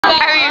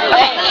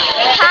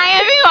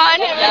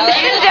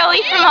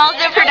from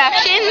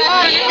MolZoProductions.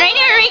 Right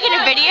now we're making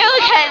a video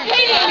because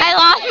I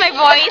lost my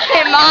voice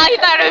and Molly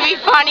thought it would be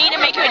funny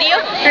to make a video.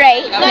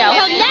 Ray, no.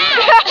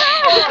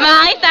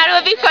 Molly thought it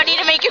would be funny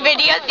to make a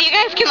video so you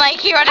guys can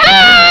hear what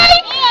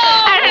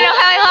I don't know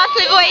how I lost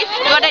my voice,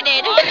 but I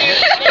did.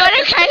 But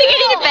I'm kind of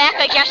getting it back.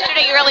 Like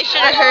yesterday, you really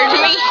should have heard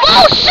me.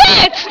 Oh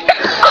shit!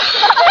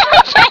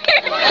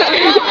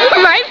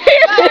 My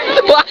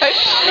parents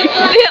watched.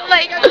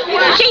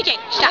 JJ,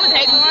 stop.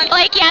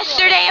 Like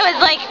yesterday, it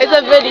was It's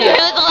a video. it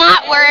was a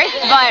lot worse,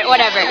 but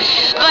whatever.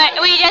 But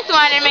we just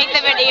wanted to make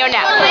the video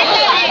now.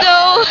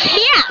 So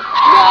yeah.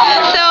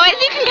 So as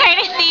you can kind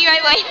of see, my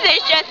voice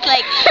is just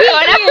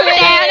going up and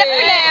down, up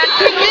and down.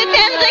 This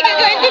sounds like I'm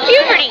going through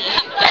puberty.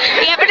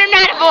 Yeah, but I'm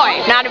not a boy.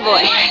 Not a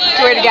boy.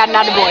 Swear to God,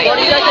 not a boy.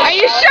 Are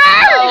you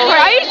sure?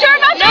 Are you sure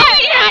about that? No, I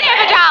do not have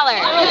 $1.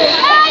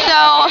 So,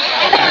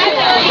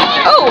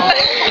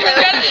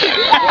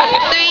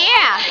 so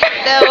yeah.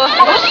 So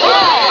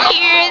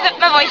here's what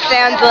my voice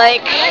sounds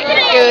like.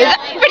 It goes up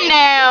and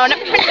down, up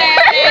and down.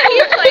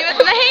 You play with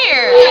my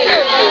hair.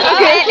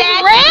 Okay,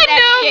 that's random.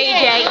 That's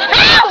JJ.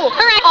 Ow!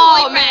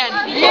 Oh man.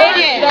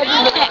 JJ.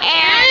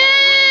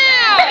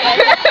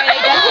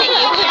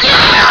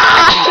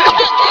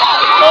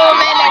 Oh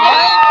man,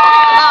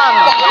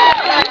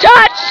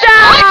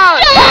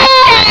 touchdown!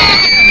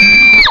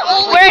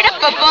 We're at a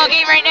football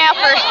game right now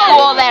for a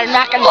school that I'm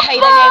not going to tell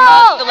you the name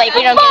of, so we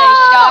don't get any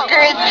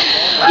stalkers.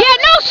 Yeah,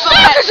 no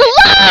stalkers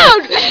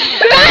allowed!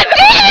 God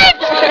damn it!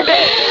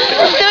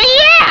 So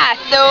yeah,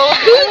 so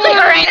who's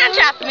right on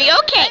top of me?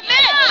 Okay.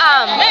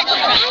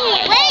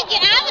 Wait,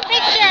 get out of the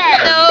picture.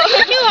 So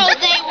You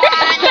Jose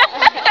won.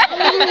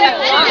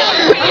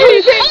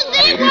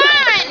 Jose won.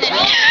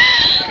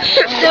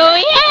 So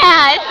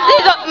yeah, this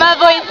is what my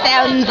voice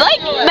sounds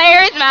like.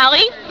 There's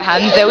Molly.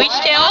 I'm Zoe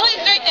still. Always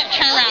right there.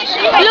 Turn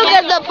around. Look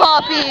at the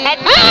puppy.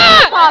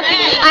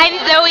 I'm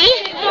Zoe.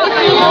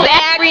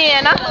 That's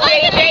Brianna.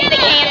 JJ, they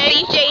can't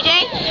see. JJ.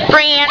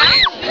 Brianna.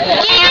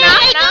 Anna.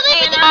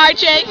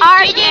 RJ.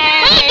 RJ.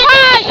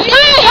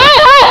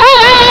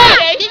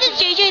 This is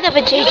JJ the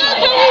JJ.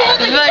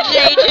 The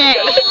JJ.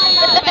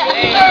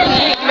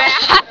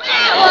 Matt.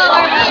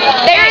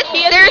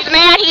 There's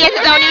Matt. He has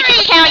his own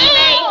YouTube account.